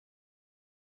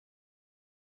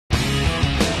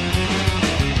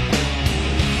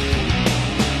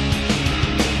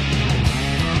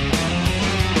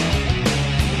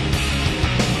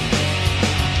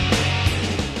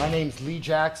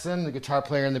Jackson, the guitar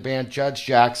player in the band Judge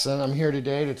Jackson. I'm here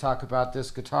today to talk about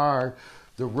this guitar,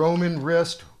 the Roman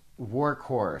Rist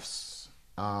Workhorse.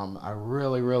 I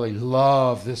really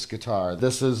love this guitar.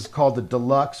 This is called the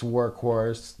Deluxe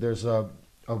Workhorse. There's a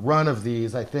run of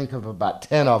these, I think of about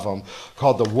 10 of them,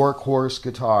 called the Workhorse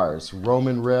guitars.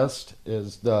 Roman Rist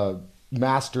is the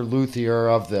master luthier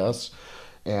of this,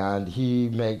 and he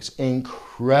makes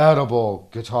incredible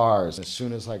guitars. As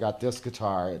soon as I got this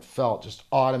guitar, it felt just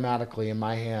automatically in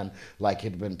my hand like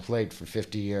it had been played for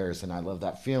 50 years, and I love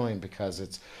that feeling because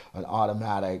it's an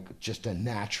automatic, just a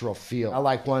natural feel. I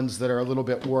like ones that are a little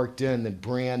bit worked in than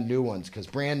brand new ones, because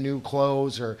brand new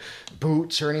clothes or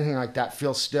boots or anything like that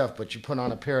feel stiff, but you put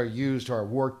on a pair of used or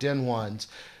worked in ones,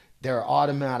 they're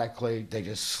automatically, they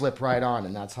just slip right on,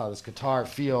 and that's how this guitar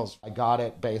feels. I got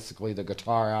it, basically, the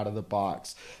guitar out of the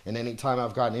box. And anytime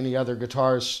I've gotten any other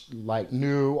guitars, like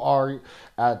new or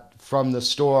from the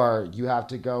store, you have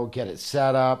to go get it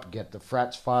set up, get the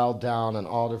frets filed down, and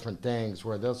all different things,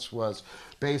 where this was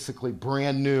basically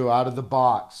brand new, out of the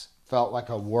box. Felt like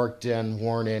a worked-in,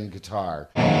 worn-in guitar.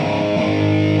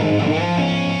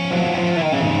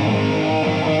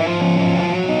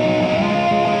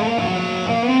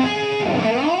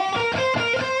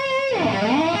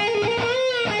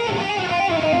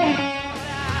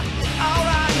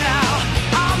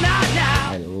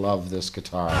 Love this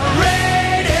guitar.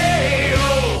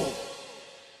 Radio.